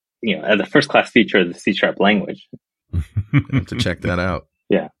 as a first class feature of the C# language. I have to check that out.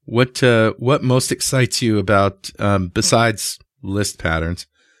 Yeah. What most excites you about, besides list patterns,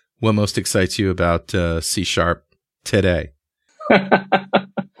 what most excites you about C# today?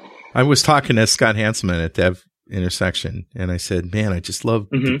 I was talking to Scott Hanselman at Dev Intersection, and I said, man, I just love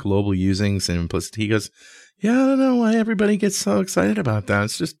the global usings and implicit. He goes, yeah, I don't know why everybody gets so excited about that.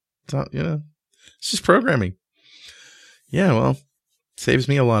 It's just, it's just programming. Yeah, well, saves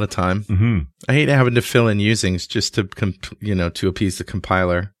me a lot of time. I hate having to fill in usings just to, to appease the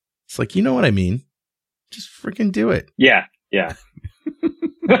compiler. It's like, you know what I mean? Just freaking do it. Yeah. Yeah,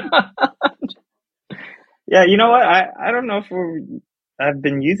 you know what? I don't know if I've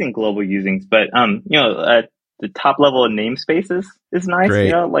been using global usings, but, the top level of namespaces is nice,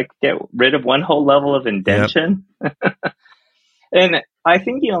 Great. Like get rid of one whole level of indentation. Yep. And I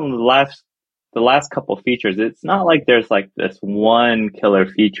think, the last couple features, it's not like there's like this one killer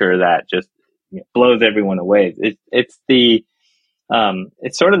feature that just, blows everyone away. It's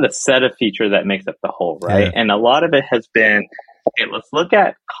sort of the set of feature that makes up the whole, right? Yeah. And a lot of it has been, okay, let's look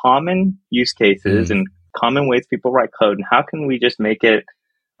at common use cases and common ways people write code, and how can we just make it,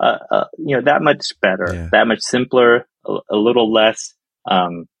 that much better, that much simpler, a little less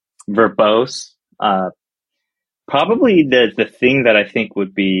verbose. Probably the thing that I think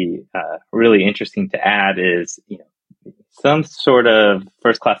would be really interesting to add is, some sort of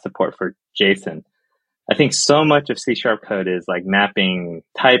first-class support for JSON. I think so much of C# code is like mapping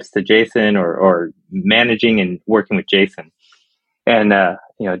types to JSON or managing and working with JSON. And,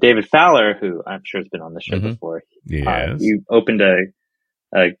 David Fowler, who I'm sure has been on the show before, he opened a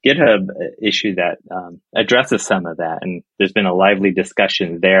GitHub issue that addresses some of that. And there's been a lively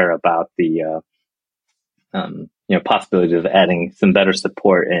discussion there about the possibility of adding some better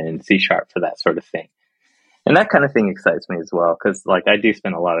support in C# for that sort of thing. And that kind of thing excites me as well, because I do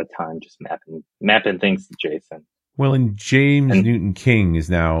spend a lot of time just mapping things to JSON. Well, and James Newton King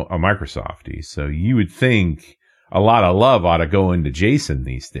is now a Microsoftie, so you would think a lot of love ought to go into JSON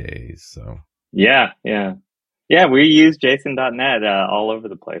these days. So yeah, we use JSON.NET all over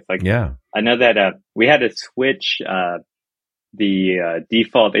the place. I know that we had to switch the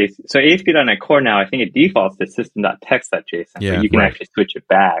default so ASP.NET Core now, I think it defaults to system.text.json. But you can actually switch it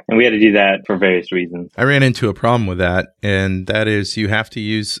back, and we had to do that for various reasons. I ran into a problem with that, and that is you have to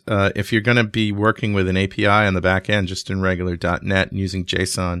use if you're going to be working with an API on the back end just in regular .NET and using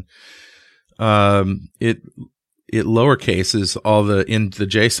JSON, it lowercases all the in the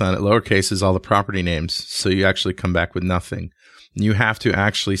JSON, it lowercases all the property names, so you actually come back with nothing. And you have to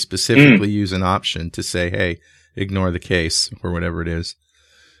actually specifically use an option to say, hey, ignore the case or whatever it is.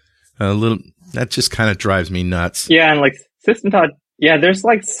 That just kind of drives me nuts. Yeah, and there's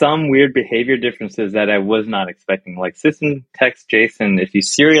some weird behavior differences that I was not expecting. Like system text JSON, if you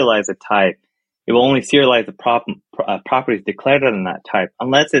serialize a type, it will only serialize the properties declared on that type,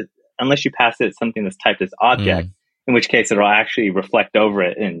 unless you pass it something that's typed as object, in which case it'll actually reflect over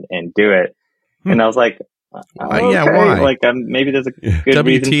it and do it. And I was like, why? Maybe there's a good WTF,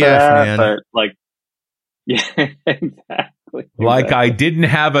 reason for that, man. but yeah, exactly. I didn't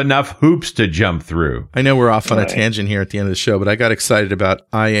have enough hoops to jump through. I know we're off on a tangent here at the end of the show, but I got excited about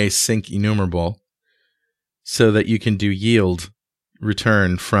IAsync enumerable so that you can do yield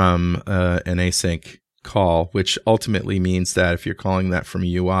return from an async call, which ultimately means that if you're calling that from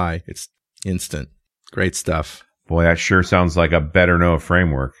a UI, it's instant. Great stuff. Boy, that sure sounds like a better know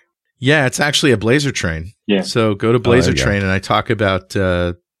framework. Yeah, it's actually a Blazor train. Yeah. So go to Blazor train, and I talk about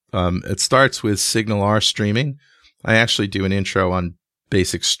it starts with Signal R streaming. I actually do an intro on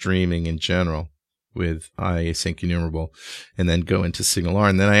basic streaming in general with IAsync enumerable, and then go into Signal R.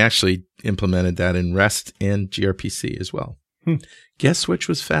 And then I actually implemented that in REST and gRPC as well. Guess which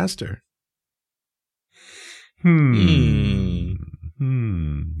was faster? gRPC.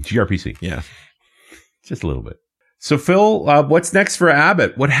 Yeah. Just a little bit. So, Phil, what's next for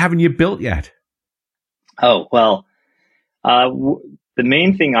Abbot? What haven't you built yet? Oh, well, the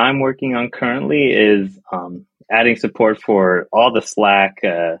main thing I'm working on currently is adding support for all the Slack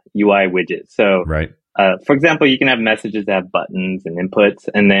UI widgets. So, for example, you can have messages that have buttons and inputs,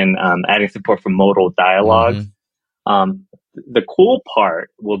 and then adding support for modal dialogues. The cool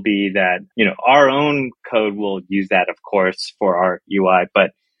part will be that, our own code will use that, of course, for our UI, but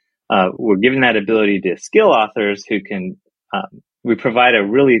we're giving that ability to skill authors who can, we provide a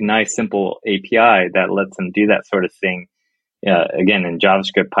really nice, simple API that lets them do that sort of thing, again, in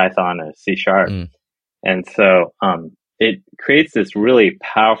JavaScript, Python, or C#. And so it creates this really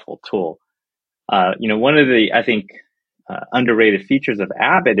powerful tool. One of the, I think, underrated features of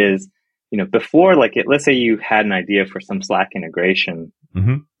Abbot is, before, let's say you had an idea for some Slack integration,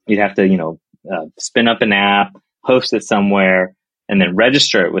 you'd have to, spin up an app, host it somewhere, and then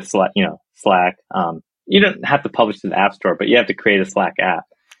register it with Slack. You don't have to publish to the App Store, but you have to create a Slack app.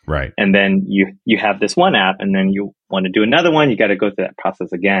 Right. And then you have this one app, and then you want to do another one, you got to go through that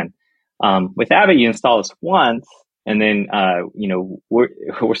process again. With Abbot, you install this once, and then, we're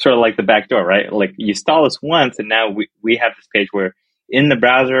sort of like the back door, right? Like you install this once, and now we have this page where in the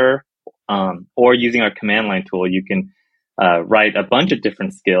browser, or using our command line tool, you can write a bunch of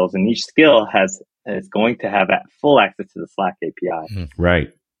different skills, and each skill is going to have full access to the Slack API.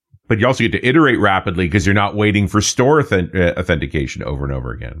 Right. But you also get to iterate rapidly because you're not waiting for store authentication over and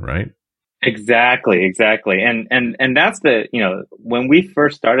over again, right? Exactly. And that's when we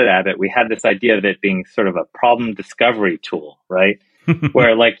first started Abbot, we had this idea of it being sort of a problem discovery tool, right?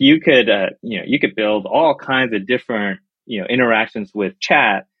 Where you could build all kinds of different, interactions with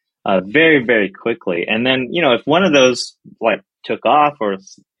chat very, very quickly. And then, if one of those took off or,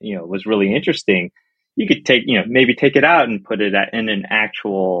 was really interesting, you could maybe take it out and put it in an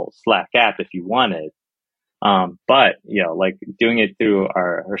actual Slack app if you wanted. But like doing it through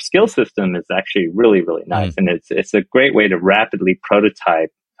our skill system is actually really, really nice. And it's a great way to rapidly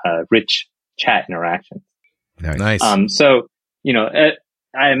prototype, rich chat interactions. Nice. So,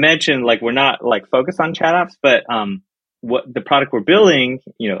 I mentioned like we're not like focused on ChatOps, but what the product we're building,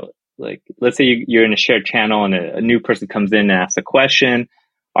 like let's say you're in a shared channel and a new person comes in and asks a question,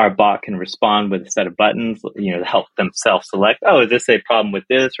 our bot can respond with a set of buttons, to help them self-select. Oh, is this a problem with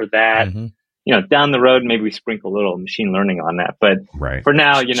this or that? Mm-hmm. Down the road, maybe we sprinkle a little machine learning on that. But for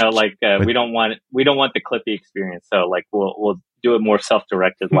now, we don't want the Clippy experience. So like we'll do it more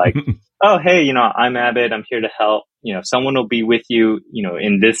self-directed. Like, oh, hey, I'm Abbot. I'm here to help. Someone will be with you,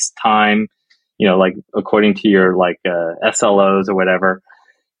 in this time, like according to your like SLOs or whatever.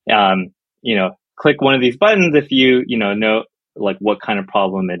 Click one of these buttons if you know like what kind of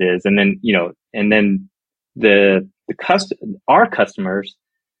problem it is, and then our customers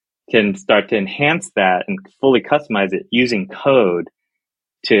can start to enhance that and fully customize it using code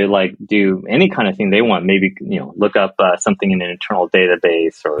to like do any kind of thing they want. Maybe, look up something in an internal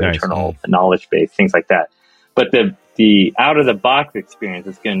database or internal knowledge base, things like that. But the out of the box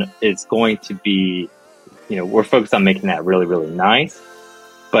experience is going to be, we're focused on making that really, really nice.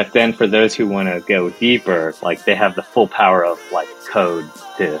 But then for those who want to go deeper, like they have the full power of like code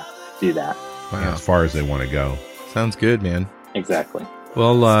to do that. Wow. As far as they want to go. Sounds good, man. Exactly.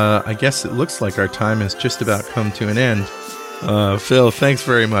 Well, I guess it looks like our time has just about come to an end. Phil, thanks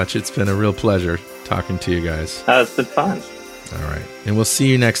very much. It's been a real pleasure talking to you guys. It's been fun. All right. And we'll see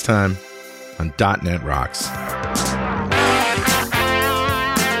you next time on .NET Rocks.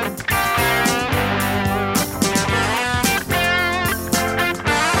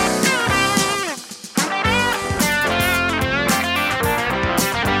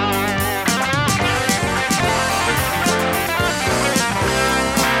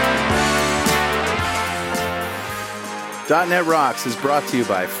 .NET Rocks is brought to you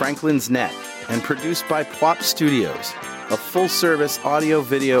by Franklin's Net and produced by Plop Studios, a full-service audio,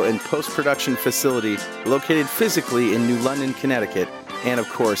 video, and post-production facility located physically in New London, Connecticut, and of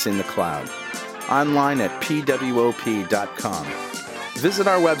course in the cloud. Online at pwop.com. Visit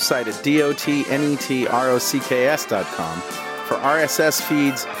our website at dotnetrocks.com for RSS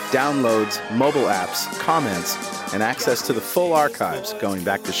feeds, downloads, mobile apps, comments, and access to the full archives going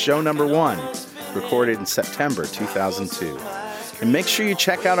back to show number 1, recorded in September 2002. And make sure you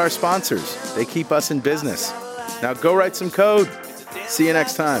check out our sponsors. They keep us in business. Now go write some code. See you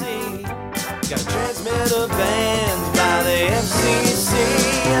next time. Got transmitter banned by the FCC.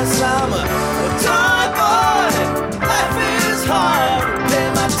 Yes, I'm a